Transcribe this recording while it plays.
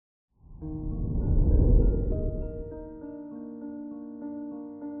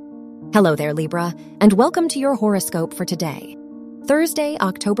Hello there, Libra, and welcome to your horoscope for today, Thursday,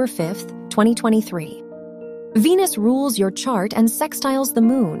 October 5th, 2023. Venus rules your chart and sextiles the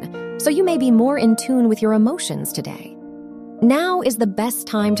moon, so you may be more in tune with your emotions today. Now is the best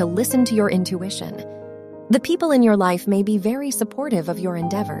time to listen to your intuition. The people in your life may be very supportive of your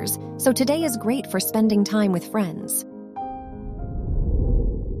endeavors, so today is great for spending time with friends.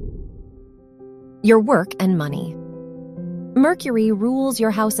 Your work and money. Mercury rules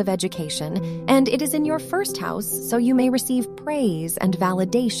your house of education, and it is in your first house, so you may receive praise and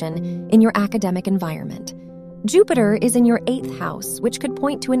validation in your academic environment. Jupiter is in your 8th house, which could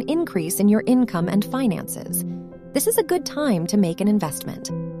point to an increase in your income and finances. This is a good time to make an investment.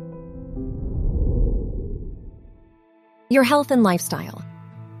 Your health and lifestyle.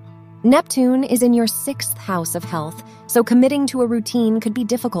 Neptune is in your 6th house of health, so committing to a routine could be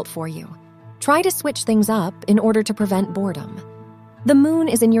difficult for you. Try to switch things up in order to prevent boredom. The moon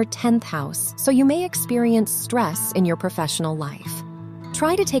is in your 10th house, so you may experience stress in your professional life.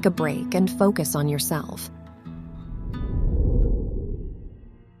 Try to take a break and focus on yourself.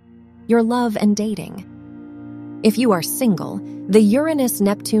 Your love and dating. If you are single, the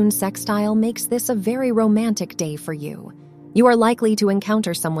Uranus-Neptune sextile makes this a very romantic day for you. You are likely to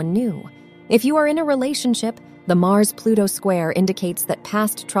encounter someone new. If you are in a relationship, the Mars-Pluto square indicates that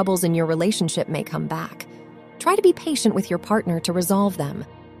past troubles in your relationship may come back. Try to be patient with your partner to resolve them.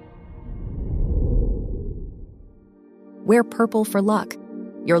 Wear purple for luck.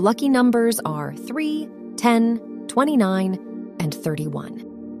 Your lucky numbers are 3, 10, 29, and 31.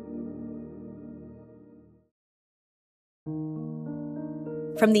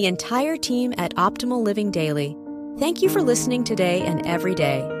 From the entire team at Optimal Living Daily, thank you for listening today and every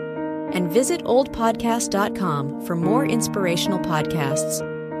day. And visit oldpodcast.com for more inspirational podcasts.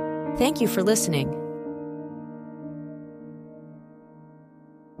 Thank you for listening.